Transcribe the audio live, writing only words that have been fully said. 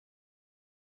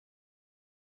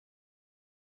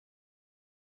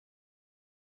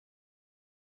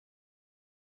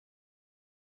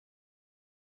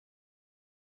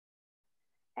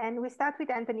And we start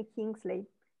with Anthony Kingsley.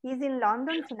 He's in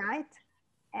London tonight,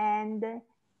 and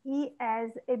he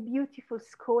has a beautiful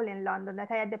school in London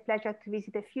that I had the pleasure to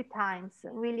visit a few times,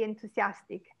 really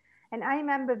enthusiastic. And I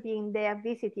remember being there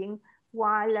visiting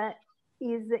while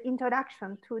his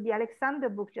introduction to the Alexander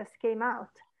book just came out.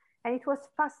 And it was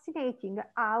fascinating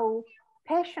how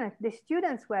passionate the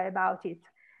students were about it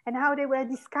and how they were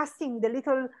discussing the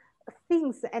little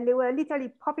things, and they were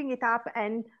literally popping it up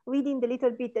and reading the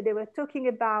little bit that they were talking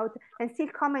about and still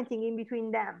commenting in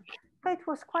between them. So it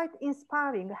was quite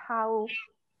inspiring how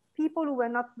people who were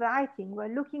not writing were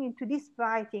looking into this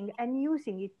writing and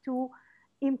using it to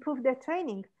improve their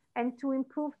training and to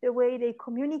improve the way they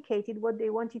communicated what they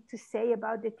wanted to say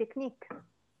about the technique.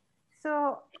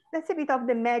 So that's a bit of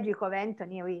the magic of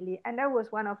Anthony, really. And that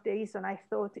was one of the reasons I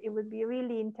thought it would be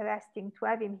really interesting to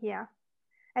have him here.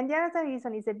 And the other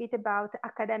reason is a bit about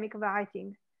academic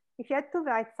writing. If you had to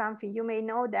write something, you may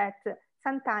know that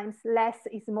sometimes less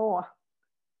is more.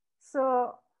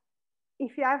 So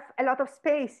if you have a lot of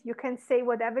space, you can say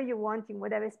whatever you want in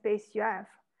whatever space you have.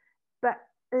 But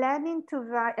learning to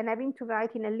write and having to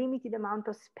write in a limited amount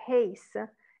of space,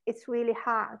 it's really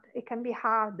hard. It can be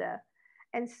harder.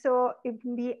 And so it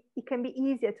can be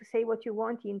easier to say what you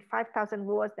want in 5,000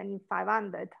 words than in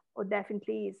 500, or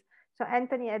definitely is. So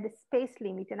Anthony had a space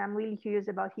limit, and I'm really curious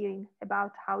about hearing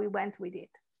about how he went with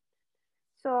it.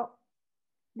 So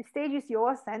the stage is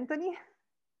yours, Anthony.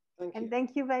 Thank you. And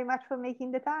thank you very much for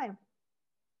making the time.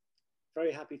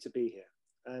 Very happy to be here.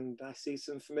 And I see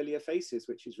some familiar faces,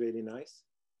 which is really nice.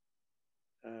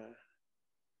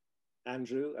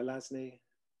 Andrew, Alasny,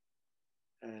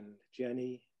 and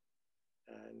Jenny.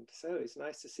 And so it's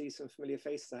nice to see some familiar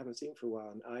faces I haven't seen for a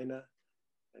while. And Ina,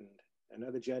 and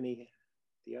another Jenny,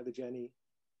 the other Jenny,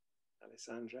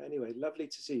 Alessandra. Anyway, lovely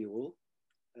to see you all.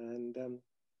 And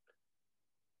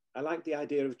I like the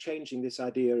idea of changing this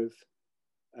idea of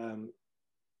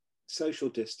social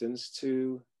distance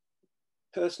to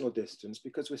personal distance,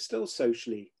 because we're still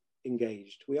socially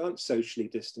engaged. We aren't socially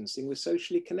distancing, we're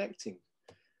socially connecting.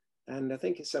 And I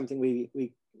think it's something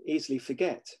we easily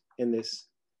forget in this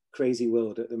crazy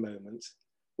world at the moment.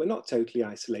 We're not totally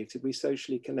isolated, we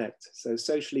socially connect. So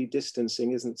socially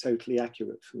distancing isn't totally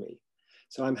accurate for me.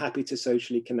 So I'm happy to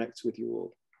socially connect with you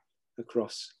all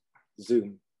across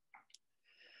Zoom.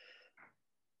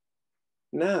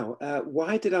 Now,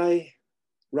 why did I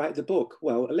write the book?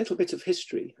 Well, a little bit of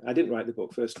history. I didn't write the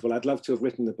book, first of all. I'd love to have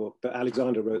written the book, but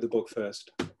Alexander wrote the book first.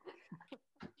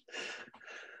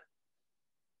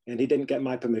 And he didn't get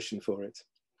my permission for it.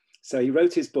 So he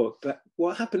wrote his book. But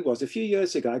what happened was, a few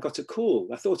years ago, I got a call.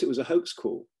 I thought it was a hoax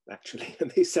call, actually.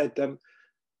 And they said,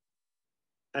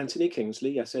 Anthony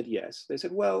Kingsley. I said, yes. They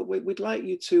said, well, we'd like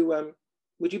you to,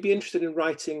 would you be interested in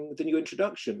writing the new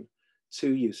introduction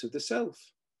to use of the self?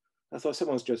 I thought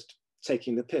someone's just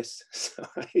taking the piss. So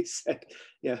I said,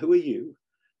 yeah, who are you?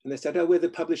 And they said, oh, we're the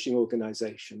publishing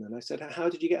organization. And I said, how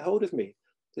did you get hold of me?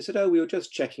 They said, oh, we were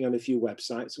just checking on a few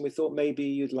websites and we thought maybe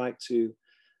you'd like to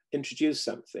introduce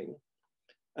something.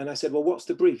 And I said, well, what's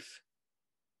the brief?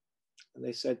 And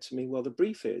they said to me, well, the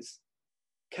brief is,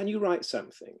 can you write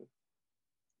something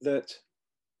that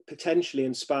potentially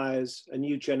inspires a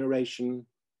new generation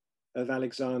of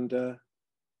Alexander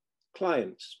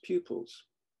clients, pupils?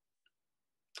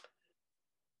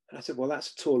 And I said, well,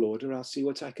 that's a tall order. I'll see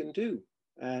what I can do.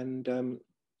 And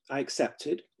I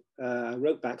accepted. I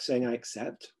wrote back saying, I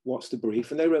accept. What's the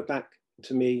brief? And they wrote back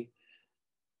to me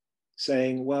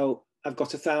saying, well, I've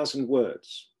got 1,000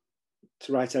 words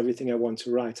to write everything I want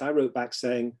to write. I wrote back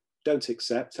saying, don't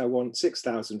accept. I want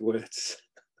 6,000 words.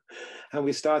 And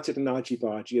we started an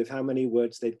argy-bargy of how many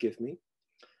words they'd give me.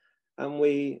 And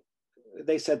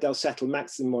they said they'll settle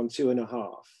maximum on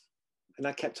 2.5. And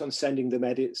I kept on sending them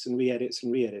edits and re-edits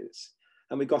and re-edits.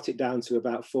 And we got it down to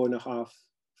about 4,500,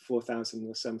 4,000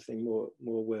 or something more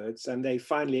words. And they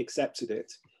finally accepted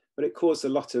it. But it caused a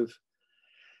lot of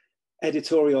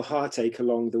editorial heartache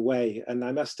along the way. And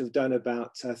I must have done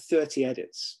about 30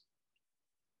 edits.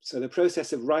 So the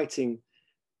process of writing,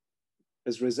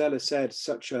 as Rosella said,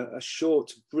 such a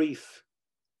short, brief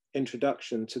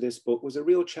introduction to this book was a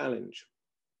real challenge.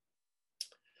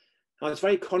 I was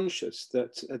very conscious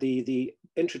that the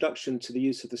introduction to the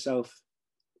use of the self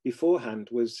beforehand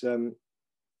was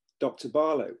Dr.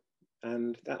 Barlow.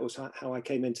 And that was how I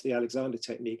came into the Alexander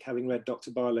technique, having read Dr.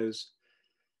 Barlow's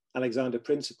Alexander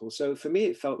Principle. So for me,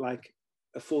 it felt like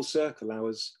a full circle. I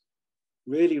was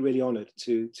really, really honored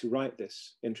to write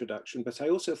this introduction, but I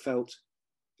also felt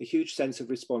a huge sense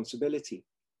of responsibility.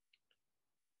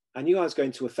 I knew I was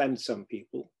going to offend some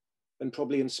people and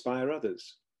probably inspire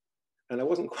others. And I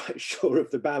wasn't quite sure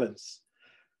of the balance.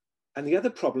 And the other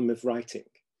problem of writing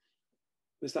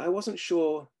was that I wasn't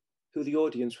sure who the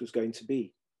audience was going to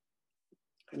be.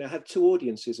 And I had two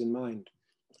audiences in mind.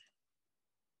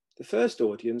 The first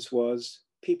audience was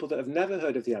people that have never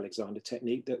heard of the Alexander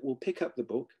technique that will pick up the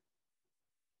book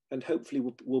and hopefully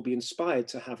will be inspired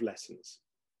to have lessons,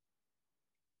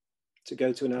 to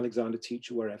go to an Alexander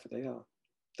teacher wherever they are.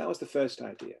 That was the first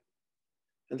idea.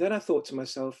 And then I thought to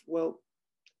myself, well,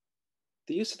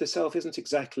 the use of the self isn't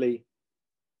exactly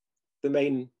the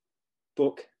main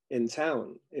book in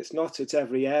town. It's not at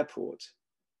every airport,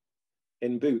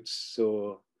 in Boots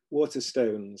or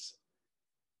Waterstones.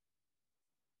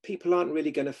 People aren't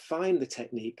really going to find the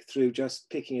technique through just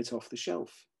picking it off the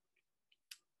shelf.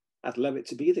 I'd love it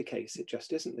to be the case. It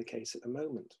just isn't the case at the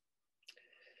moment.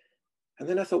 And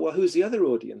then I thought, well, who's the other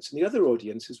audience? And the other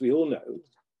audience, as we all know,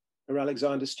 are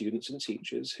Alexander students and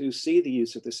teachers who see the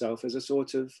use of the self as a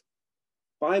sort of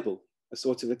Bible, a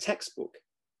sort of a textbook,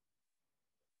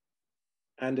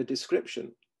 and a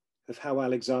description of how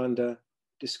Alexander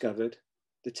discovered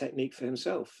the technique for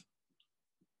himself.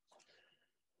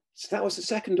 So that was the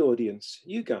second audience,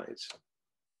 you guys.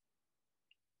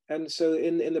 And so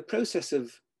in the process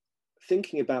of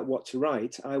thinking about what to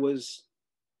write, I was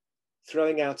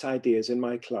throwing out ideas in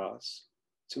my class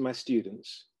to my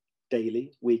students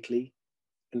daily, weekly,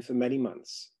 and for many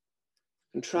months,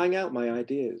 and trying out my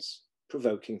ideas,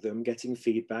 provoking them, getting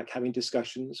feedback, having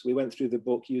discussions. We went through the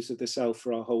book Use of the Self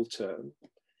for our whole term.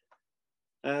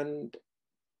 And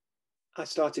I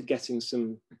started getting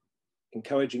some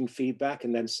encouraging feedback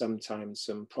and then sometimes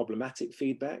some problematic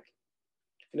feedback.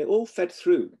 And it all fed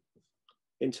through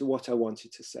into what I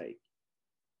wanted to say.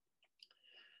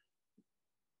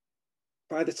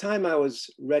 By the time I was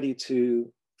ready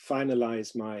to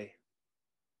finalize my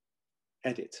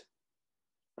edit,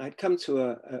 I'd come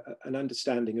to an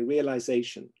understanding, a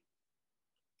realization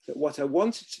that what I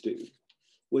wanted to do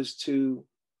was to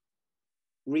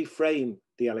reframe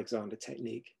the Alexander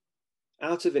technique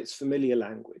out of its familiar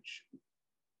language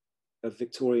of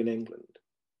Victorian England,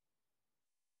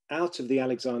 out of the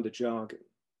Alexander jargon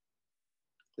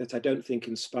that I don't think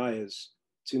inspires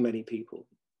too many people,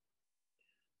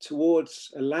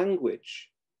 towards a language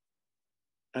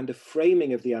and a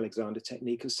framing of the Alexander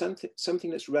technique as something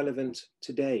that's relevant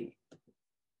today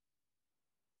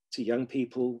to young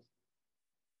people,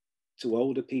 to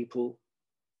older people,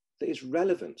 that is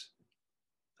relevant.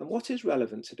 And what is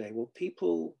relevant today? Well,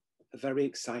 people are very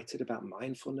excited about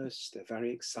mindfulness. They're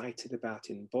very excited about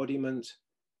embodiment.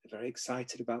 They're very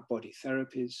excited about body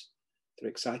therapies. They're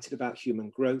excited about human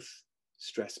growth,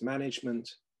 stress management,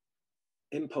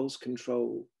 impulse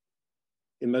control,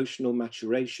 emotional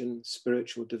maturation,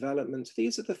 spiritual development.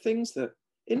 These are the things that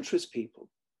interest people.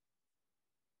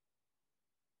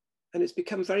 And it's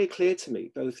become very clear to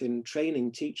me, both in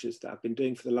training teachers that I've been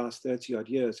doing for the last 30 odd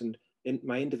years and in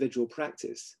my individual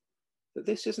practice, that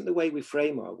this isn't the way we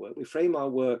frame our work. We frame our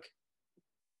work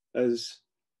as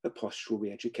a postural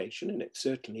re-education, and it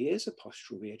certainly is a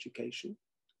postural re-education.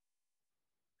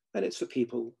 And it's for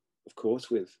people, of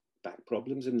course, with back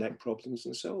problems and neck problems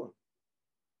and so on.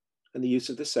 And the use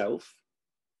of the self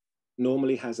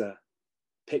normally has a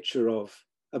picture of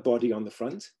a body on the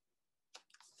front.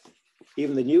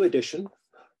 Even the new edition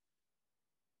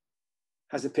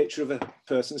has a picture of a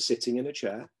person sitting in a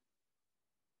chair.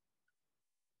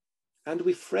 And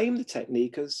we frame the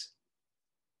technique as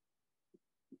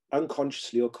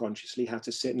unconsciously or consciously how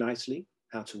to sit nicely,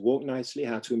 how to walk nicely,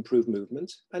 how to improve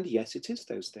movement. And yes, it is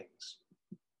those things.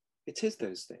 It is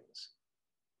those things.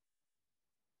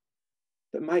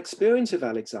 But my experience of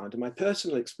Alexander, my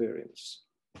personal experience,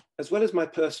 as well as my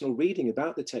personal reading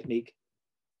about the technique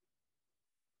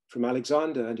from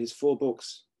Alexander and his 4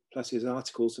 books, plus his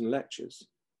articles and lectures,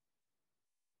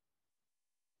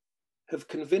 have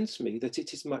convinced me that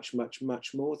it is much, much,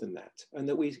 much more than that. And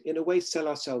that we, in a way, sell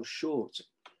ourselves short,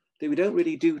 that we don't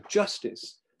really do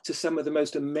justice to some of the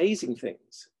most amazing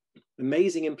things,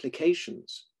 amazing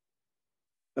implications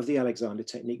of the Alexander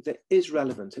technique that is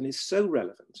relevant and is so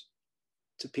relevant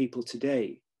to people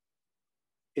today,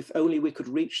 if only we could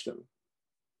reach them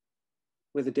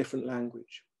with a different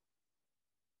language.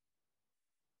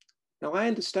 Now, I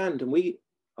understand, and we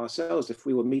ourselves, if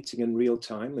we were meeting in real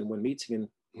time, and we're meeting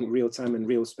in real time and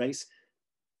real space,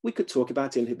 we could talk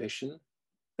about inhibition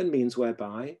and means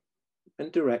whereby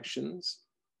and directions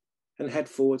and head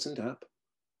forwards and up.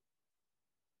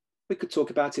 We could talk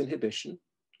about inhibition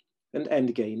and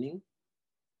end gaining,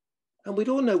 and we'd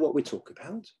all know what we talk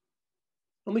about.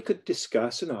 And we could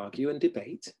discuss and argue and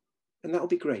debate, and that would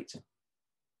be great.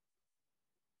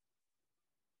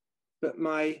 But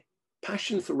my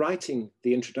passion for writing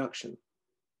the introduction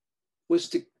was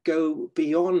to go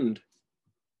beyond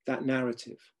that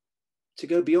narrative, to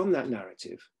go beyond that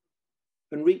narrative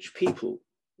and reach people.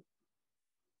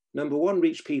 Number one,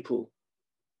 reach people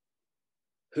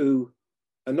who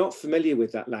are not familiar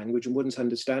with that language and wouldn't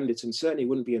understand it and certainly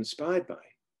wouldn't be inspired by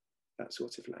that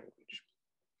sort of language.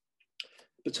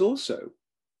 But also,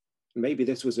 maybe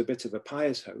this was a bit of a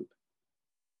pious hope,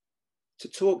 to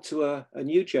talk to a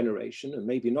new generation, and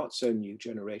maybe not so new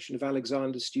generation, of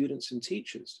Alexander's students and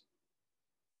teachers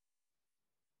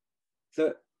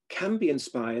that can be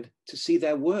inspired to see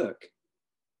their work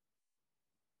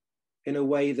in a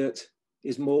way that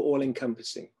is more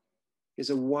all-encompassing, is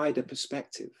a wider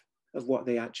perspective of what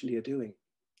they actually are doing.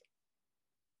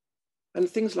 And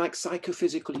things like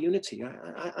psychophysical unity,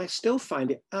 I still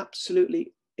find it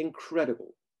absolutely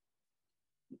incredible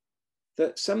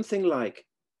that something like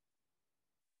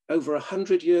over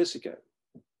 100 years ago,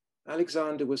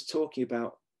 Alexander was talking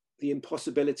about the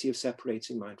impossibility of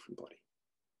separating mind from body.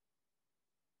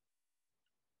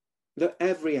 That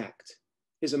every act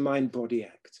is a mind-body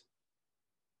act.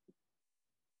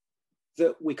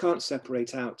 That we can't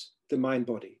separate out the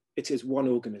mind-body. It is one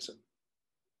organism.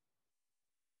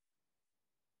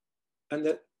 And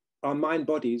that our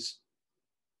mind-bodies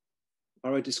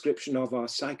are a description of our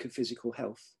psychophysical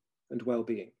health and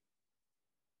well-being.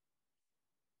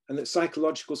 And that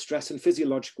psychological stress and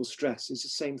physiological stress is the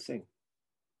same thing.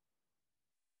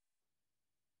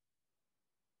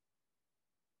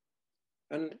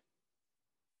 And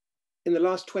in the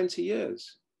last 20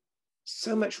 years,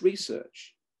 so much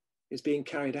research is being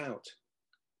carried out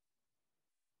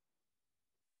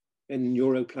in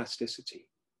neuroplasticity,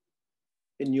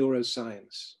 in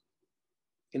neuroscience,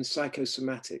 in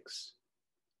psychosomatics,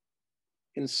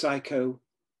 in psychobiology,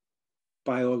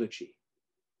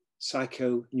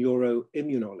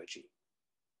 psychoneuroimmunology,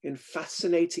 in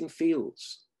fascinating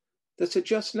fields that are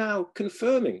just now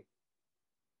confirming,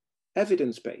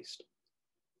 evidence-based,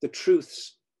 the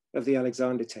truths of the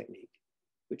Alexander technique,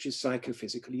 which is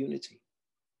psychophysical unity.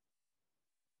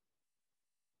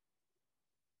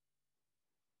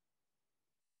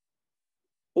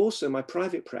 Also, my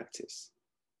private practice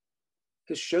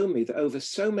has shown me that over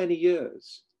so many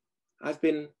years, I've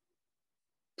been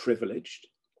privileged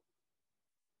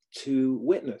to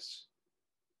witness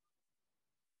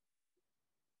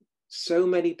so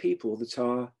many people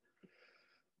that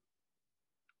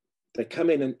they come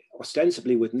in and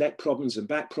ostensibly with neck problems and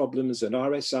back problems and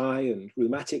RSI and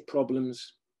rheumatic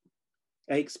problems,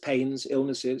 aches, pains,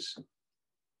 illnesses.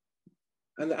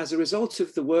 And as a result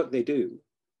of the work they do,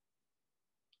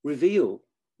 reveal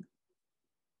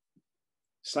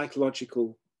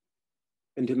psychological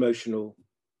and emotional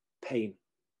pain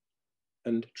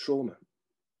and trauma.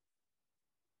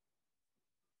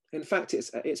 In fact,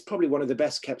 it's probably one of the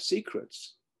best kept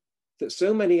secrets that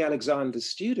so many Alexander's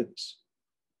students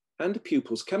and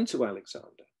pupils come to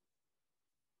Alexander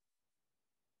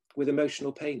with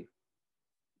emotional pain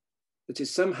that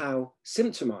is somehow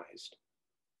symptomized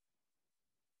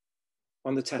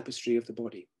on the tapestry of the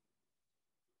body.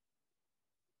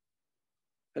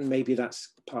 And maybe that's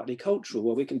partly cultural.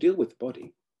 Well, we can deal with the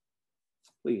body.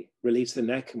 We release the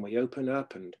neck and we open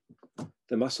up and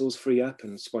the muscles free up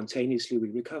and spontaneously we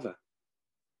recover.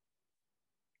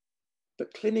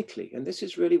 But clinically, and this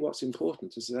is really what's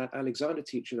important, as that Alexander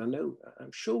teacher,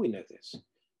 I'm sure we know this.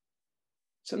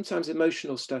 Sometimes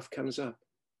emotional stuff comes up,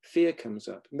 fear comes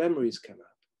up, memories come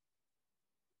up,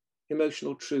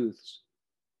 emotional truths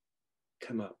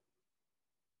come up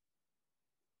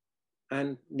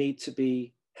and need to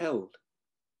be held,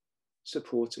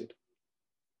 supported,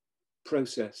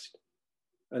 processed,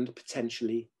 and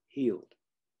potentially healed.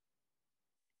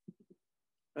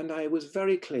 And I was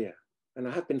very clear, and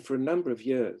I have been for a number of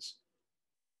years,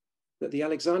 that the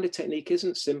Alexander technique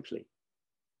isn't simply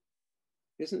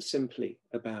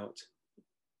about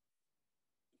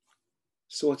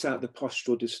sort out the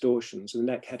postural distortions and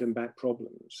neck, head, and back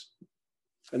problems,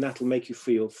 and that'll make you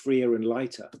feel freer and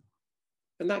lighter.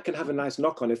 And that can have a nice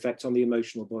knock-on effect on the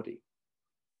emotional body.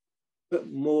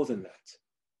 But more than that,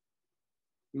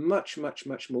 much, much,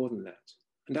 much more than that.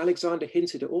 And Alexander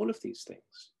hinted at all of these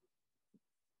things.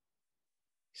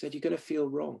 He said, you're going to feel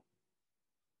wrong.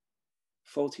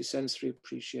 Faulty sensory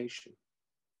appreciation.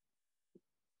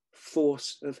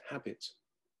 Force of habit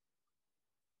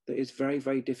that is very,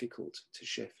 very difficult to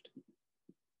shift.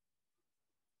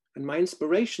 And my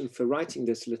inspiration for writing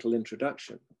this little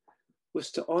introduction was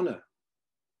to honor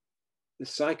the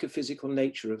psychophysical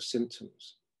nature of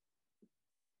symptoms,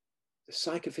 the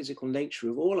psychophysical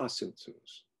nature of all our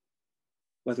symptoms,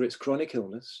 whether it's chronic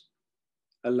illness,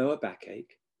 a lower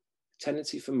backache,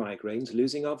 tendency for migraines,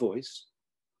 losing our voice,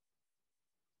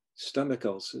 stomach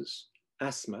ulcers,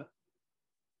 asthma,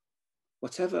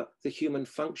 whatever the human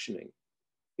functioning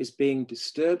is being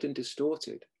disturbed and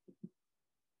distorted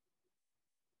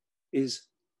is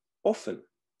often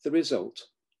the result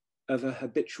of a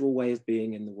habitual way of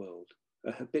being in the world,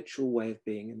 a habitual way of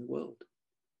being in the world.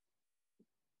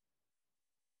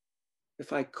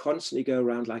 If I constantly go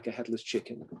around like a headless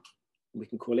chicken, we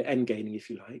can call it end-gaining if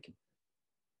you like,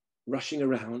 rushing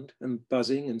around and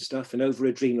buzzing and stuff and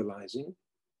over-adrenalizing,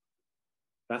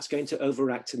 that's going to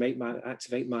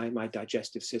activate my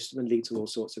digestive system and lead to all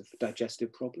sorts of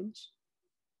digestive problems.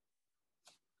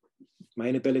 My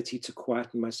inability to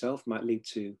quieten myself might lead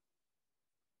to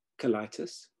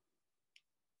colitis,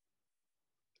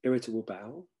 irritable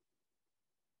bowel,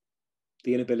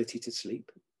 the inability to sleep.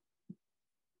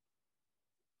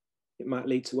 It might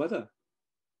lead to other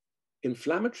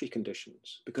inflammatory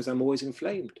conditions because I'm always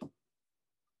inflamed.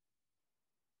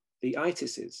 The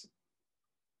itises.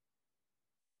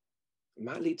 It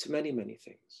might lead to many, many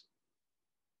things.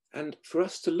 And for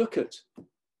us to look at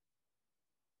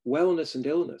wellness and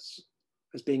illness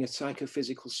as being a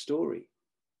psychophysical story,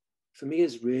 for me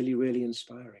is really, really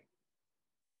inspiring.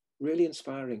 Really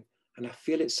inspiring. And I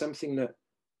feel it's something that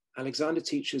Alexander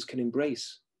teachers can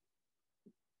embrace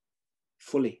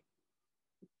fully,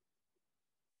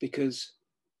 because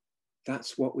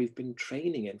that's what we've been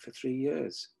training in for 3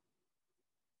 years.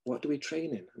 What do we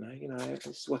train in? And this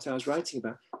is what I was writing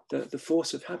about, the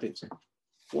force of habit.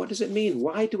 What does it mean?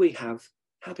 Why do we have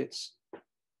habits?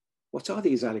 What are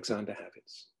these Alexander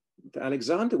habits that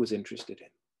Alexander was interested in?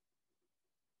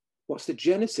 What's the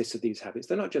genesis of these habits?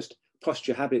 They're not just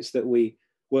posture habits that we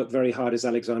work very hard as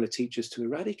Alexander teaches to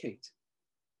eradicate.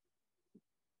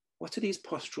 What are these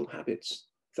postural habits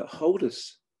that hold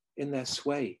us in their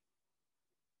sway?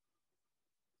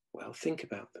 Well, think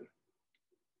about them.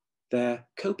 They're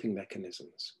coping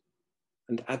mechanisms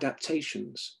and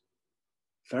adaptations,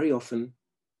 very often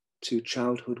to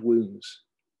childhood wounds,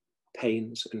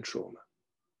 pains, and trauma.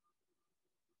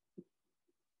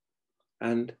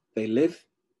 And they live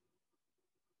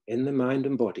in the mind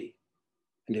and body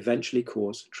and eventually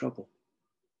cause trouble.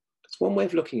 That's one way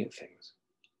of looking at things.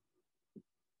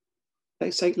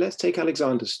 Let's take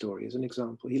Alexander's story as an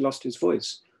example. He lost his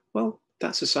voice. Well,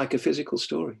 that's a psychophysical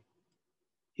story.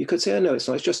 You could say, oh no, it's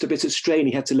not. It's just a bit of strain.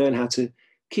 He had to learn how to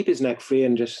keep his neck free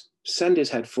and just send his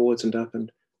head forwards and up.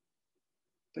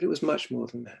 But it was much more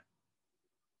than that.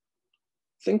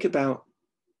 Think about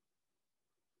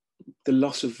the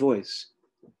loss of voice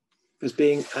as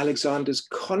being Alexander's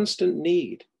constant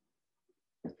need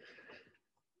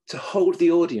to hold the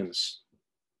audience,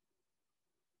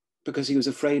 because he was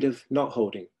afraid of not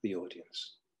holding the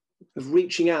audience, of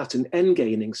reaching out and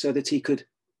end-gaining so that he could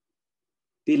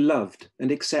be loved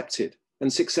and accepted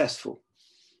and successful.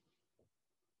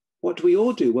 What do we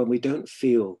all do when we don't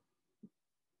feel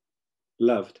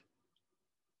loved?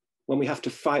 When we have to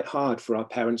fight hard for our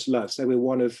parents' love? Say we're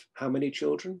one of how many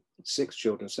children? 6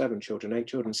 children, 7 children, 8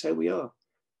 children, say we are.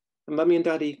 And mummy and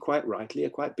daddy, quite rightly, are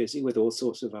quite busy with all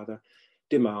sorts of other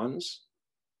demands.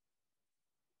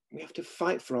 We have to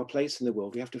fight for our place in the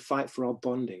world. We have to fight for our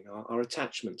bonding, our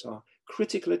attachment, our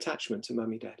critical attachment to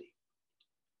mummy, daddy.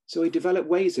 So we develop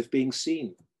ways of being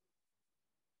seen.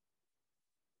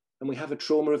 And we have a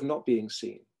trauma of not being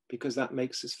seen because that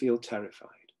makes us feel terrified.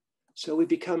 So we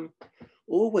become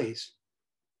always,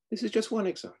 this is just one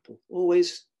example,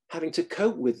 always having to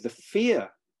cope with the fear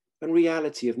and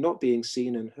reality of not being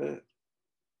seen and heard.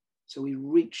 So we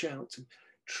reach out and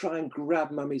try and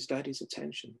grab mummy's, daddy's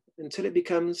attention until it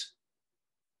becomes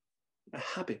a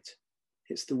habit.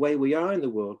 It's the way we are in the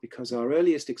world because our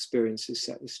earliest experiences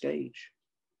set the stage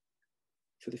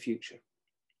for the future.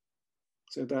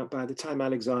 So by the time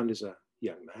Alexander's a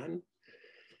young man,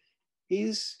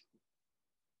 he's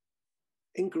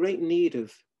in great need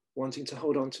of wanting to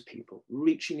hold on to people,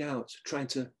 reaching out, trying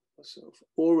to sort of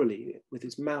orally with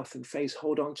his mouth and face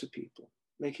hold on to people,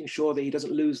 making sure that he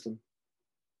doesn't lose them.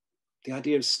 The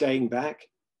idea of staying back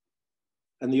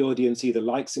and the audience either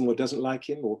likes him or doesn't like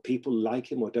him, or people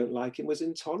like him or don't like him, was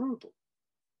intolerable.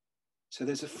 So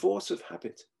there's a force of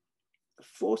habit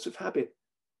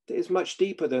that is much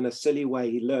deeper than a silly way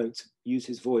he learned to use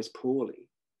his voice poorly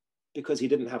because he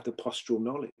didn't have the postural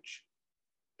knowledge.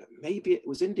 But maybe it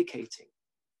was indicating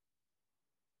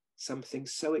something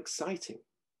so exciting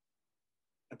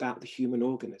about the human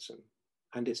organism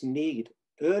and its need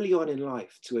early on in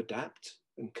life to adapt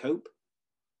and cope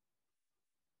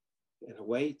in a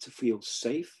way to feel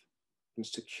safe and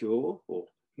secure or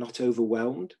not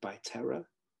overwhelmed by terror,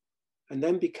 and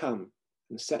then become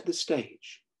and set the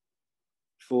stage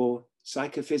for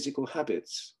psychophysical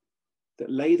habits that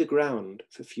lay the ground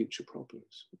for future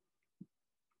problems.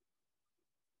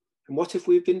 And what if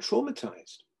we've been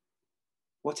traumatized?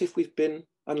 What if we've been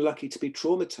unlucky to be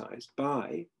traumatized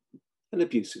by an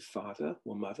abusive father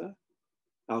or mother,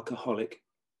 alcoholic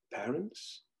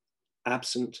parents,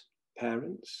 absent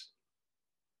parents,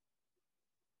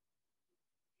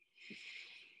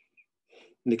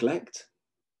 neglect,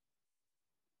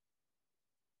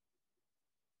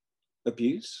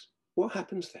 abuse? What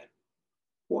happens then?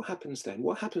 What happens then?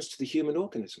 What happens to the human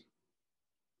organism?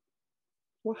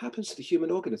 What happens to the human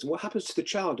organism? What happens to the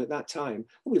child at that time?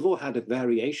 Well, we've all had a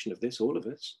variation of this, all of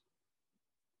us.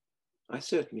 I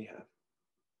certainly have.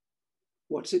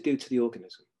 What does it do to the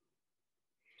organism?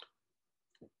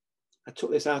 I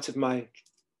took this out of my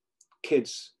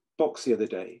kids' box the other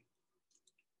day,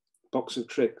 box of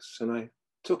tricks, and I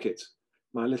took it.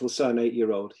 My little son,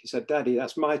 8-year-old, he said, "Daddy,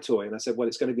 that's my toy." And I said, "Well,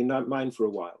 it's going to be mine for a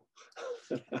while."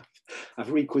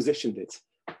 I've requisitioned it.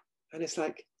 And it's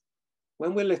like,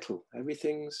 when we're little,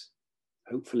 everything's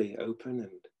hopefully open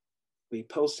and we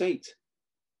pulsate,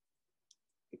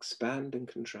 expand and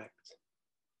contract.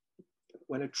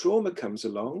 When a trauma comes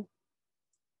along,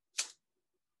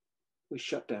 we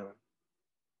shut down.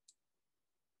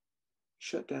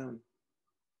 Shut down.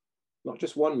 Not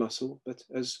just one muscle, but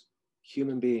as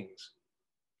human beings.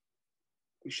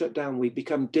 We shut down, we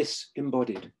become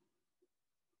disembodied.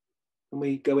 And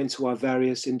we go into our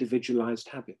various individualized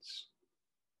habits.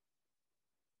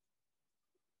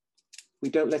 We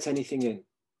don't let anything in.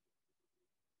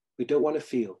 We don't want to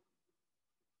feel.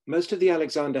 Most of the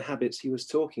Alexander habits he was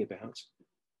talking about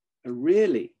are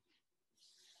really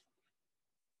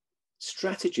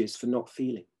strategies for not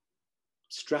feeling,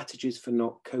 strategies for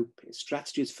not coping,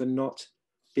 strategies for not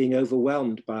being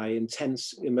overwhelmed by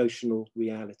intense emotional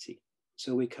reality.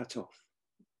 So we cut off.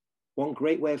 One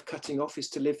great way of cutting off is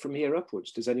to live from here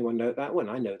upwards. Does anyone know that one?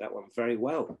 I know that one very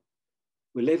well.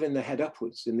 We live in the head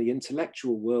upwards, in the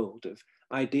intellectual world of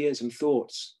ideas and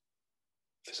thoughts.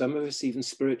 For some of us, even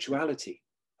spirituality,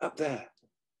 up there.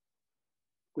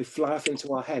 We fly off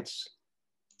into our heads.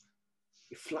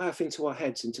 We fly off into our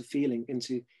heads, into feeling,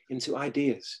 into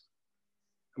ideas.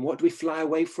 And what do we fly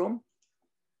away from?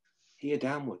 Here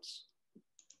downwards.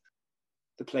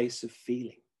 The place of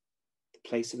feeling, the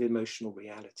place of emotional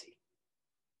reality.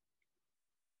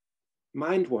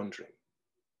 Mind wandering.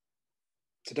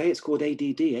 Today it's called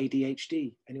ADD,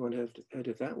 ADHD. Anyone heard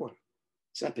of that one?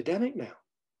 It's epidemic now.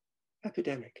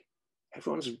 Epidemic.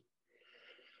 Everyone's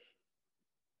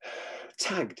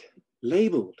tagged,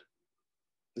 labeled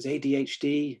as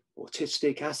ADHD,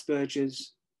 autistic,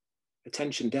 Asperger's,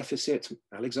 attention deficit.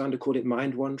 Alexander called it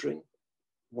mind wandering.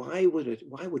 Why would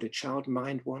a child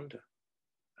mind wander?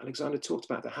 Alexander talked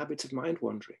about the habit of mind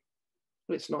wandering.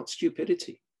 Well, it's not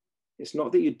stupidity. It's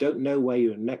not that you don't know where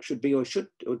your neck should be or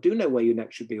do know where your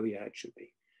neck should be or your head should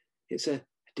be. It's a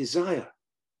desire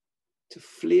to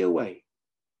flee away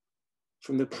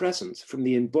from the present, from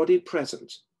the embodied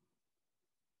present,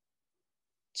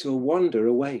 to a wander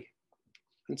away.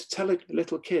 And to tell a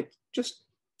little kid, just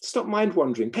stop mind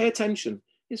wandering, pay attention,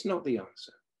 is not the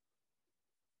answer.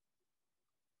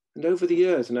 And over the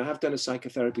years, and I have done a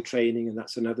psychotherapy training, and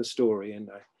that's another story, and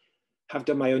I have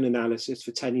done my own analysis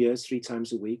for 10 years, 3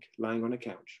 times a week, lying on a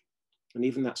couch. And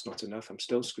even that's not enough, I'm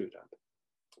still screwed up.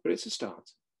 But it's a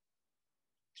start.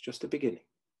 It's just the beginning.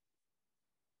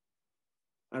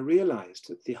 I realized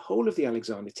that the whole of the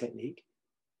Alexander technique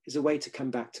is a way to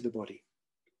come back to the body,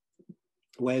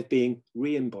 a way of being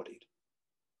re-embodied,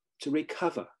 to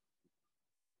recover,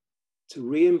 to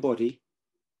re-embody,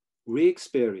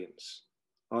 re-experience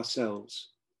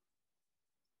ourselves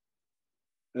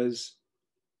as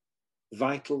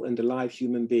vital and alive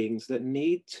human beings that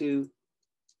need to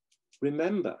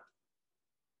remember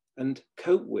and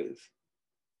cope with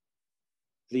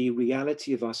the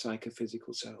reality of our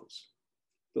psychophysical selves.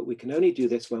 But we can only do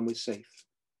this when we're safe.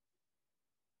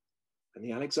 And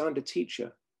the Alexander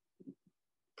teacher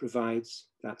provides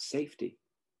that safety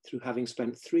through having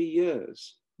spent 3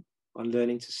 years on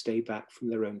learning to stay back from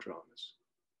their own dramas.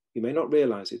 You may not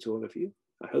realize it, all of you.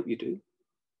 I hope you do.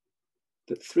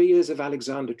 That 3 years of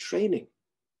Alexander training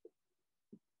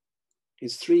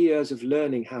is 3 years of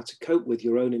learning how to cope with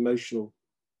your own emotional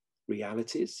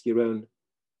realities, your own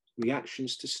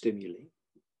reactions to stimuli,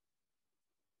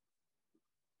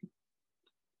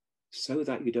 so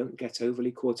that you don't get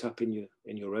overly caught up in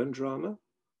your own drama,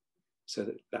 so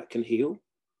that that can heal,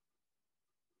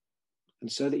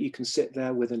 and so that you can sit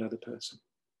there with another person.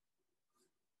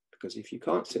 Because if you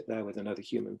can't sit there with another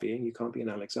human being, you can't be an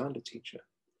Alexander teacher.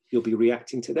 You'll be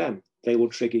reacting to them. They will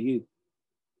trigger you.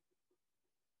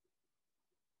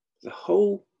 The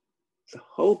whole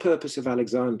purpose of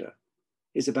Alexander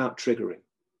is about triggering.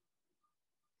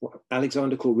 what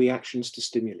Alexander called reactions to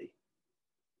stimuli.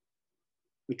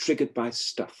 We're triggered by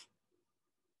stuff.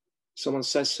 Someone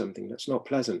says something that's not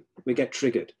pleasant, we get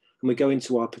triggered, and we go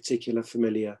into our particular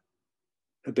familiar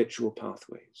habitual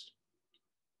pathways.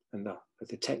 And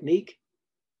the technique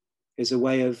is a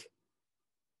way of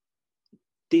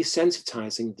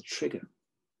desensitizing the trigger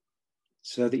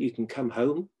so that you can come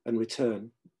home and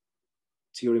return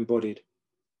to your embodied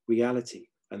reality.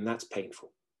 And that's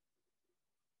painful.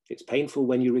 It's painful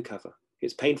when you recover.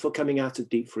 It's painful coming out of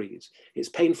deep freeze. It's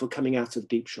painful coming out of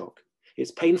deep shock.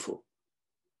 It's painful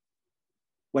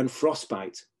when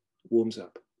frostbite warms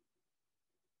up.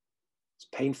 It's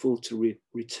painful to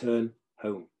return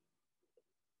home.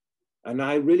 And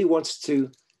I really wanted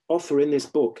to offer in this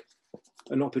book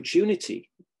an opportunity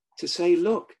to say,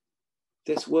 look,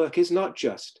 this work is not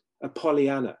just a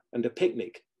Pollyanna and a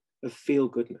picnic of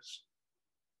feel-goodness,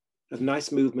 of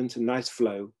nice movement and nice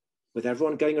flow, with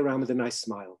everyone going around with a nice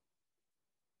smile.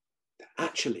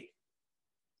 Actually,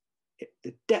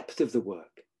 the depth of the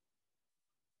work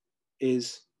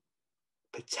is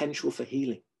potential for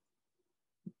healing,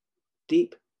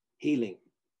 deep healing,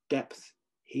 depth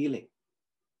healing,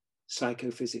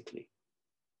 psychophysically.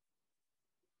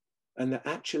 And that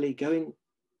actually going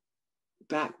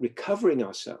back, recovering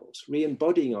ourselves,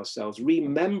 re-embodying ourselves,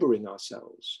 remembering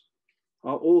ourselves,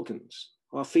 our organs,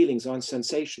 our feelings, our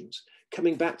sensations,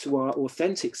 coming back to our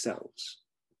authentic selves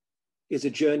is a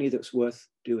journey that's worth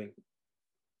doing.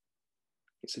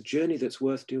 It's a journey that's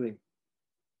worth doing.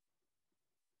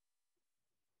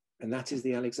 And that is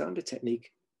the Alexander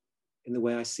technique in the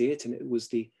way I see it. And it was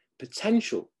the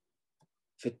potential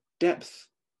for depth,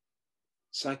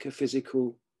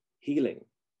 psychophysical healing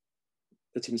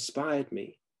that inspired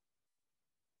me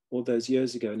all those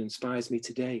years ago and inspires me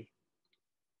today.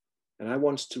 And I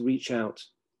wanted to reach out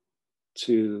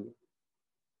to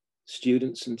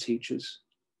students and teachers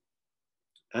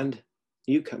and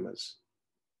newcomers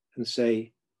and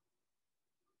say,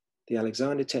 the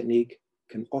Alexander technique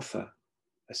can offer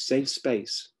a safe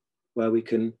space where we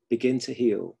can begin to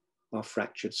heal our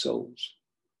fractured souls.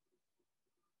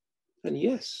 And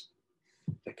yes,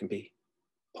 there can be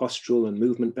postural and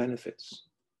movement benefits.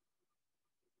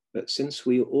 But since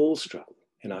we all struggle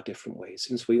in our different ways,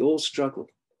 since we all struggle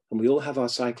and we all have our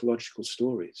psychological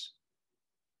stories,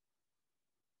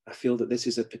 I feel that this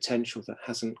is a potential that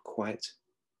hasn't quite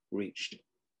reached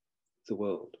the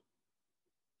world.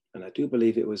 And I do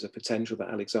believe it was a potential that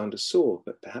Alexander saw,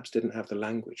 but perhaps didn't have the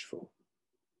language for.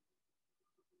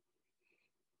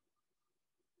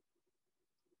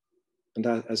 And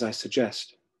as I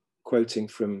suggest, quoting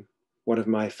from one of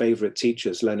my favorite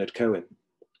teachers, Leonard Cohen,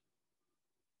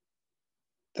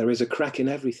 there is a crack in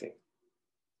everything.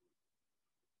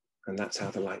 And that's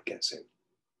how the light gets in.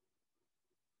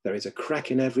 There is a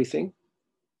crack in everything.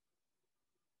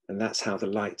 And that's how the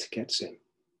light gets in.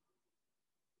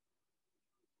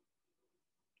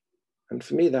 And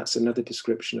for me, that's another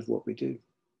description of what we do.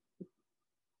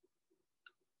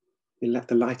 We let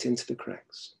the light into the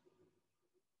cracks.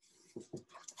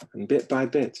 And bit by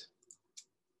bit,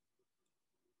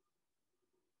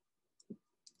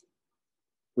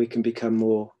 we can become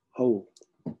more whole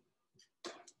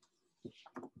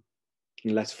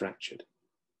and less fractured,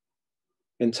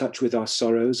 in touch with our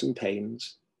sorrows and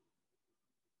pains,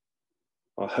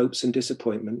 our hopes and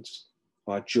disappointments,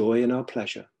 our joy and our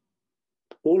pleasure,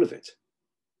 all of it.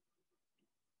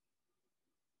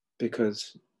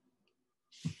 Because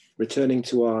returning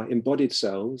to our embodied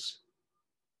selves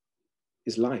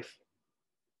is life.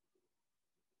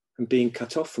 And being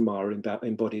cut off from our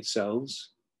embodied selves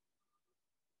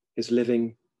is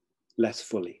living less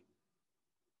fully.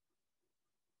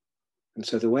 And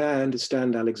so the way I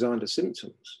understand Alexander's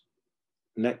symptoms,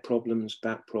 neck problems,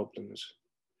 back problems,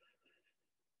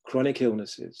 chronic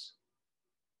illnesses,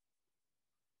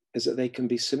 is that they can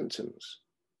be symptoms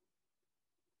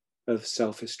of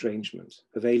self-estrangement,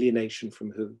 of alienation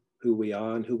from who we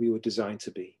are and who we were designed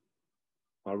to be,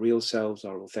 our real selves,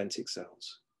 our authentic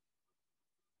selves.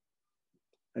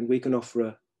 And we can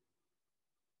offer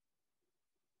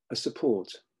a support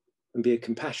and be a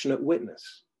compassionate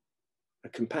witness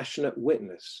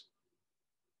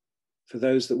for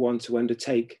those that want to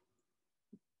undertake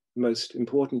the most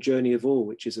important journey of all,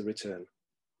 which is a return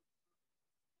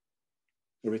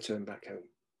back home.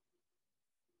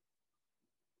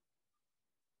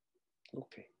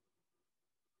 Okay.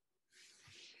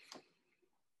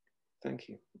 Thank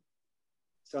you.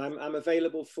 So I'm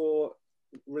available for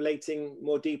relating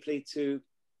more deeply to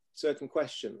certain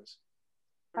questions.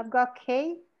 I've got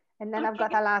Kay, and then I've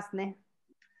got Alasne.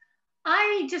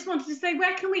 I just wanted to say,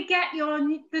 where can we get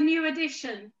the new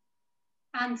edition,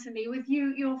 Anthony, with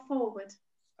your forward?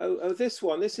 Oh, this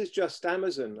one. This is just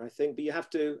Amazon, I think, but you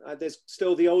have to, there's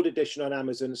still the old edition on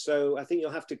Amazon. So I think you'll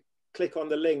have to click on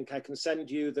the link. I can send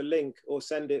you the link or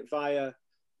send it via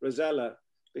Rosella,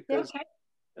 because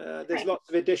there's lots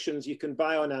of editions you can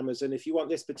buy on Amazon. If you want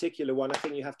this particular one, I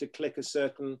think you have to click a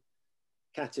certain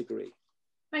category.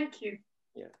 Thank you.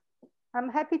 Yeah. I'm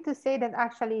happy to say that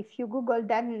actually, if you Google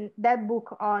that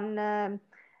book on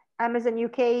Amazon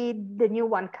UK, the new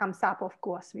one comes up, of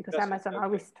course, because Amazon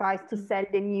always tries to sell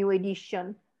the new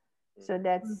edition. So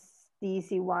that's the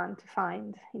easy one to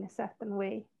find in a certain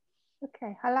way.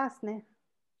 Okay, Halasne.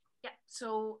 Yeah,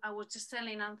 so I was just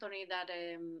telling Anthony that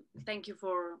thank you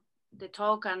for the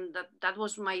talk, and that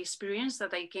was my experience,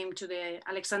 that I came to the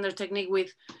Alexander technique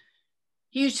with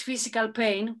huge physical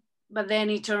pain, but then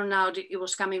it turned out it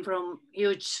was coming from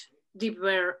huge,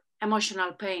 deeper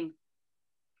emotional pain.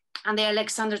 And the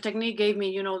Alexander technique gave me,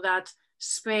 you know, that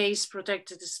space,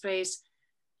 protected space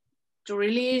to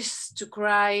release, to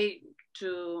cry,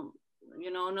 to,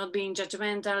 you know, not being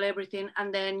judgmental, everything.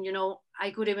 And then, you know,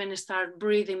 I could even start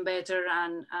breathing better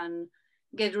and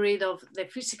get rid of the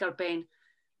physical pain.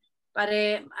 But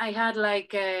I had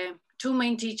like two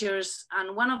main teachers,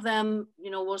 and one of them,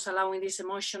 you know, was allowing this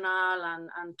emotional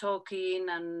and talking,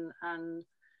 and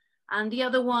the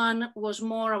other one was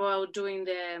more about doing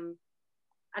the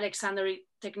Alexander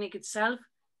technique itself.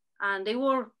 And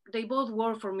they both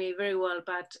worked for me very well,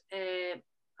 but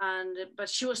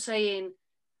she was saying,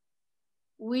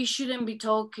 we shouldn't be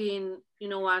talking, you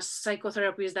know, as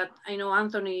psychotherapists, that I know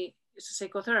Anthony is a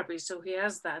psychotherapist, so he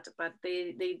has that, but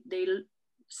they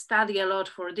study a lot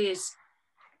for this.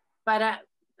 But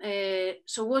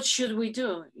so what should we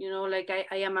do? You know, like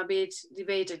I am a bit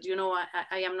debated, you know,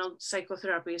 I am not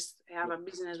psychotherapist, I have a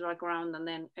business background and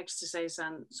then exercise.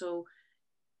 And so,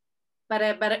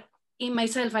 but in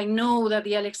myself, I know that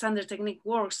the Alexander technique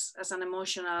works as an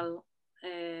emotional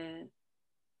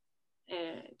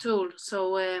tool.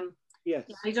 So yes,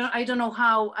 I don't know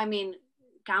how. I mean,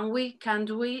 can't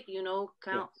we? You know,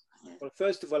 yes. Well,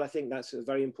 first of all, I think that's a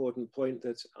very important point,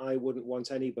 that I wouldn't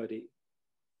want anybody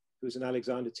who's an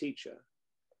Alexander teacher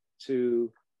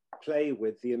to play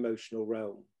with the emotional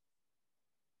realm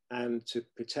and to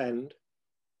pretend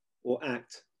or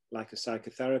act like a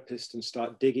psychotherapist and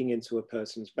start digging into a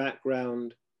person's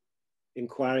background,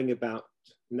 inquiring about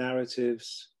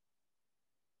narratives.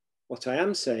 What I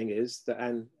am saying is that,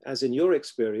 and as in your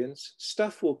experience,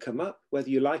 stuff will come up whether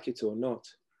you like it or not.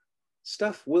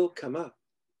 Stuff will come up.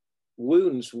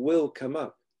 Wounds will come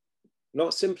up.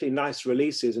 Not simply nice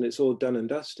releases and it's all done and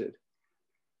dusted.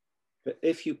 But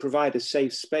if you provide a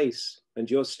safe space and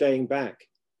you're staying back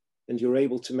and you're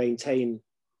able to maintain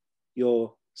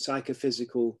your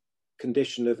psychophysical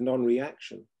condition of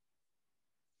non-reaction,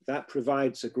 that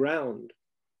provides a ground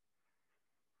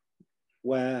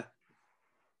where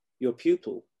your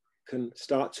pupil can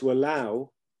start to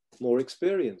allow more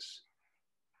experience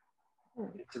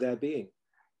into their being.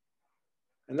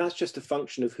 And that's just a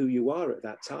function of who you are at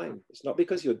that time. It's not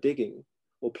because you're digging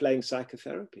or playing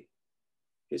psychotherapy.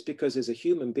 It's because as a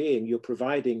human being, you're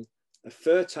providing a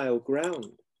fertile ground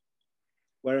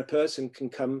where a person can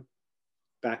come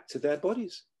back to their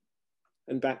bodies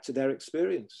and back to their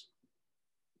experience.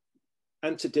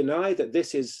 And to deny that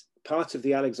this is part of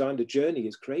the Alexander journey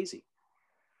is crazy.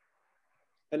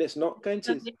 And it's not going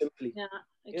to simply... Yeah,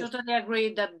 I totally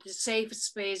agree that the safe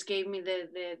space gave me the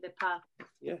path.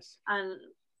 Yes. And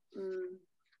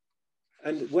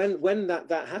when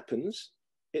that happens,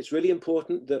 it's really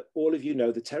important that all of you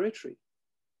know the territory.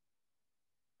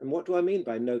 And what do I mean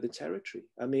by know the territory?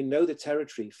 I mean, know the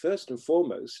territory first and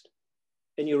foremost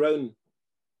in your own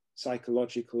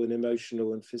psychological and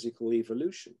emotional and physical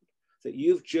evolution, that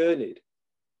you've journeyed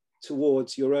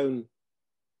towards your own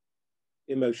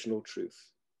emotional truth,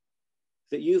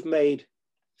 that you've made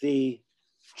the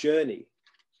journey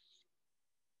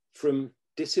from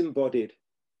disembodied,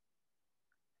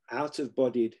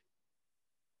 out-of-bodied,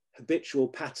 habitual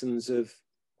patterns of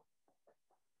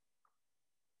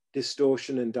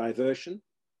distortion and diversion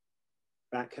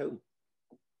back home.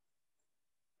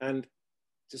 And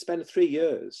to spend 3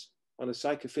 years on a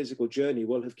psychophysical journey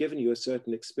will have given you a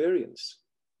certain experience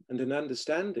and an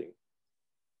understanding.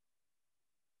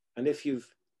 And if you've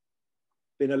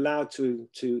been allowed to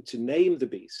name the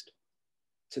beast,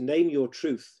 to name your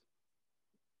truth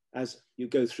as you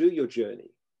go through your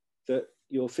journey, that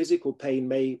your physical pain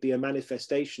may be a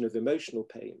manifestation of emotional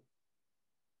pain,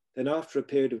 then after a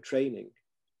period of training,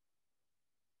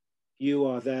 you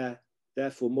are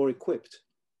therefore more equipped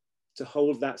to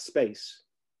hold that space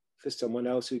for someone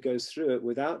else who goes through it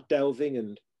without delving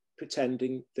and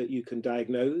pretending that you can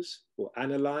diagnose or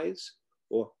analyze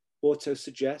or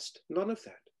auto-suggest, none of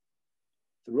that.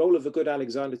 The role of a good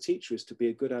Alexander teacher is to be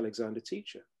a good Alexander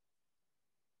teacher.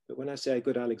 But when I say a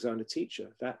good Alexander teacher,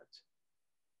 that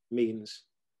means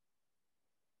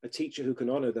a teacher who can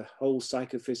honor the whole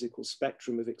psychophysical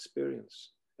spectrum of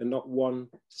experience and not one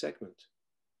segment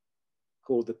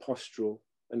called the postural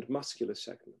and muscular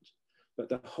segment, but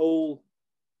the whole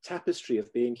tapestry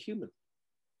of being human.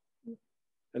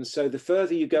 And so the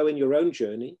further you go in your own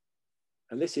journey,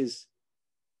 and this is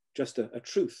just a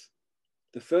truth,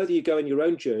 the further you go in your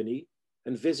own journey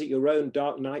and visit your own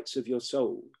dark nights of your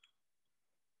soul,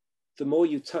 the more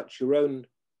you touch your own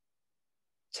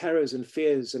terrors and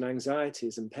fears and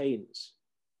anxieties and pains,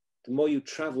 the more you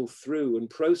travel through and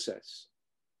process,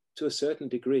 to a certain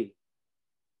degree,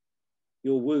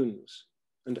 your wounds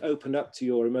and open up to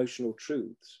your emotional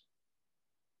truths,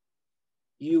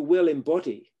 you will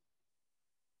embody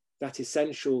that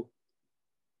essential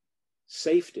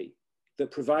safety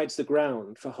that provides the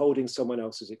ground for holding someone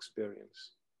else's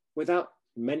experience without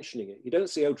mentioning it. You don't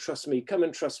say, oh, trust me, come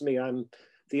and trust me, I'm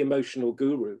the emotional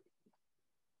guru.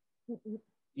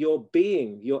 Your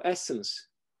being, your essence,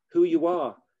 who you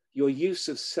are, your use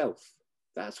of self.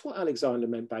 That's what Alexander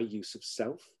meant by use of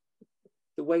self.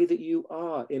 The way that you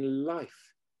are in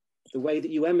life, the way that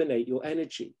you emanate your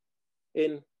energy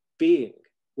in being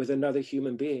with another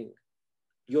human being,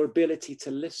 your ability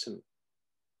to listen,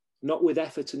 not with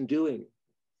effort and doing,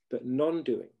 but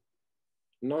non-doing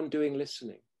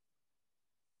listening,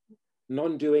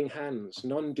 non-doing hands,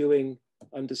 non-doing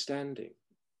understanding,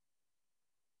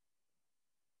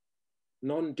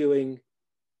 non-doing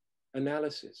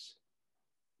analysis.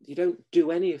 You don't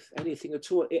do anything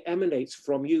at all. It emanates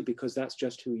from you because that's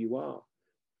just who you are.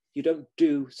 You don't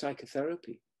do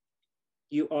psychotherapy.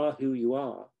 You are who you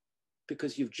are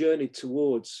because you've journeyed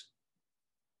towards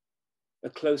a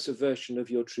closer version of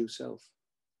your true self.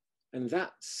 And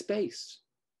that space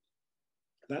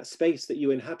that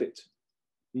you inhabit,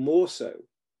 more so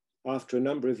after a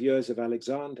number of years of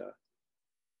Alexander,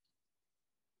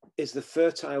 is the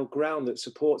fertile ground that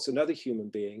supports another human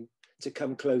being to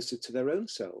come closer to their own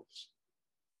selves.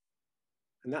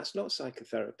 And that's not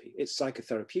psychotherapy, it's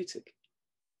psychotherapeutic.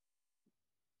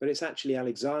 But it's actually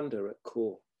Alexander at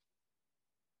core.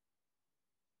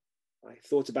 I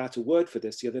thought about a word for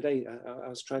this the other day. I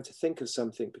was trying to think of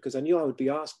something because I knew I would be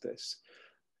asked this.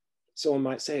 Someone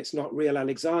might say, it's not real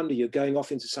Alexander, you're going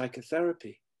off into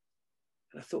psychotherapy.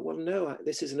 And I thought, well, no,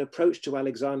 this is an approach to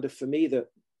Alexander for me that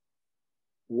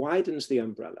widens the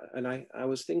umbrella. And I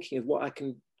was thinking of what I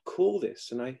can call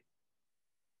this. And I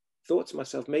thought to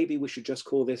myself, maybe we should just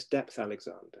call this depth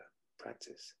Alexander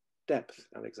practice. Depth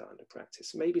Alexander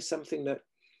practice. Maybe something that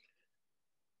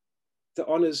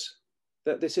honors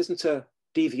that this isn't a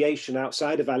deviation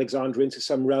outside of Alexander into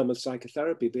some realm of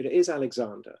psychotherapy, but it is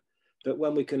Alexander. But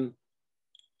when we can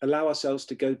allow ourselves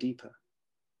to go deeper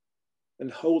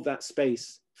and hold that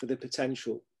space for the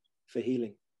potential for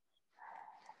healing.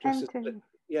 Anthony,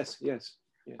 yes.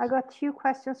 I got 2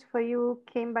 questions for you,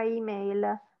 came by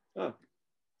email. Oh.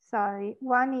 Sorry.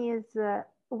 One is,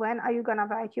 when are you gonna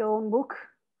write your own book?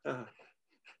 There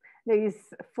is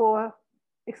 4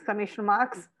 exclamation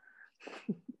marks.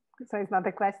 So it's not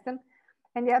a question.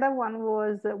 And the other one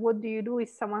was, what do you do if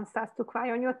someone starts to cry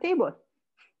on your table?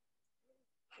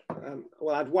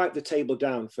 Well, I'd wipe the table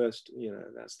down first. You know,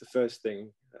 that's the first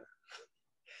thing.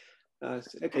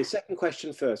 Okay, second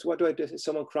question first. What do I do if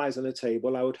someone cries on the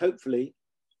table? I would hopefully,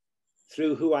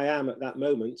 through who I am at that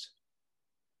moment,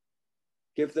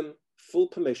 give them full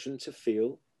permission to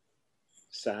feel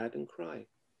sad and cry.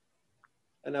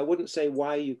 And I wouldn't say,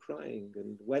 why are you crying?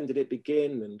 And when did it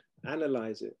begin? And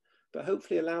analyze it. But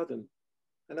hopefully allow them.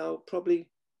 And I'll probably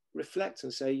reflect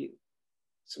and say,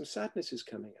 some sadness is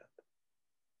coming up.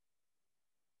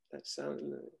 That's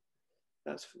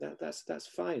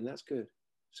fine, that's good.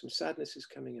 Some sadness is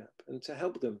coming up. And to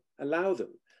help them, allow them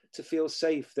to feel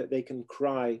safe that they can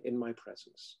cry in my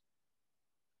presence.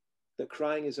 That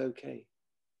crying is okay.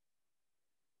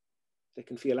 They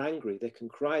can feel angry, they can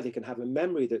cry, they can have a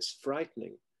memory that's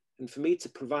frightening. And for me to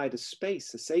provide a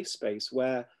space, a safe space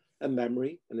where a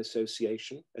memory, an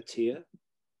association, a tear,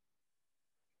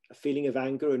 a feeling of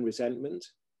anger and resentment,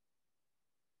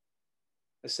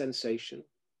 a sensation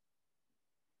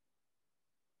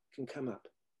can come up.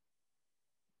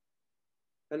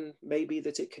 And maybe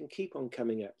that it can keep on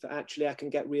coming up, that actually I can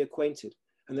get reacquainted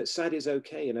and that sad is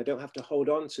okay and I don't have to hold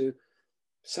on to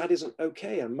sad isn't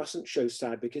okay. I mustn't show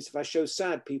sad because if I show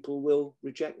sad, people will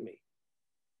reject me.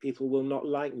 People will not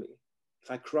like me. If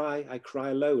I cry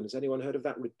alone. Has anyone heard of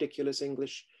that ridiculous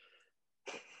English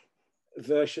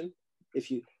version? If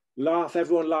you laugh,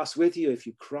 everyone laughs with you. If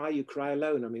you cry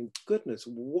alone. I mean, goodness,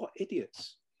 what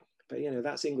idiots. But you know,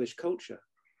 that's English culture.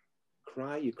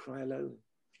 Cry, you cry alone.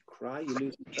 Cry, you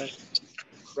lose a friend.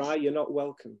 Cry, you're not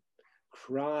welcome.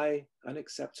 Cry,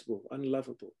 unacceptable,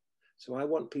 unlovable. So I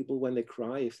want people, when they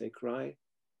cry, if they cry,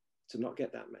 to not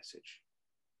get that message.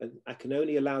 And I can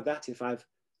only allow that if I've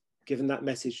given that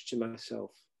message to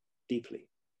myself deeply.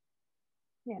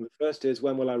 Yeah. And the first is,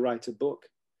 when will I write a book?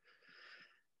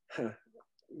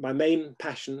 My main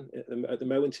passion at the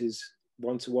moment is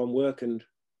one-to-one work and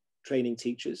training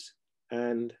teachers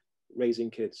and raising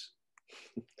kids.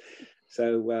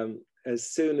 So as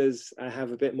soon as I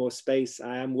have a bit more space,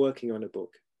 I am working on a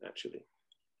book, actually.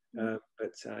 But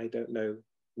I don't know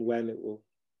when it will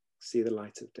see the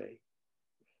light of day.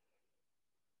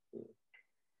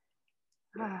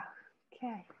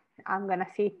 Okay, I'm gonna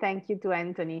say thank you to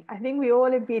Anthony. I think we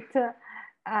all a bit,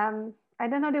 I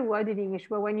don't know the word in English,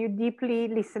 but when you deeply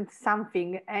listen to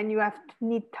something and you have to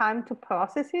need time to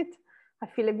process it, I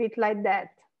feel a bit like that.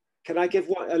 Can I give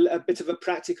a bit of a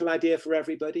practical idea for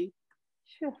everybody?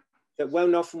 Sure. That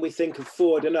when often we think of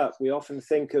forward and up, we often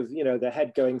think of, you know, the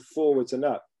head going forwards and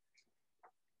up.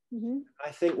 Mm-hmm. I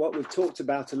think what we've talked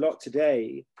about a lot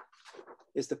today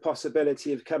is the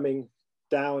possibility of coming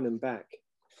down and back.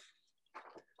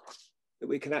 That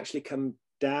we can actually come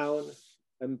down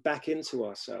and back into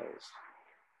ourselves,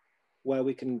 where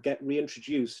we can get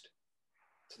reintroduced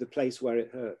to the place where it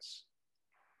hurts,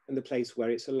 and the place where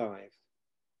it's alive,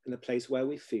 and the place where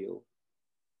we feel,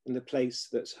 and the place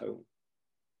that's home.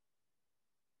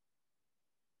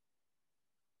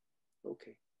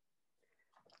 Okay.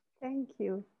 Thank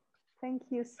you. Thank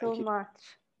you so much.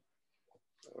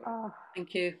 Right.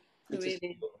 Thank you.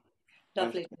 Really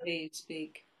lovely to hear you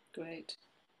speak. Great.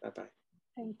 Bye-bye.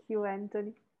 Thank you,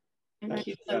 Anthony. Thank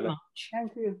you so much.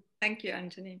 Thank you. Thank you,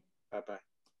 Anthony. Bye-bye.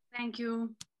 Thank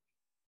you.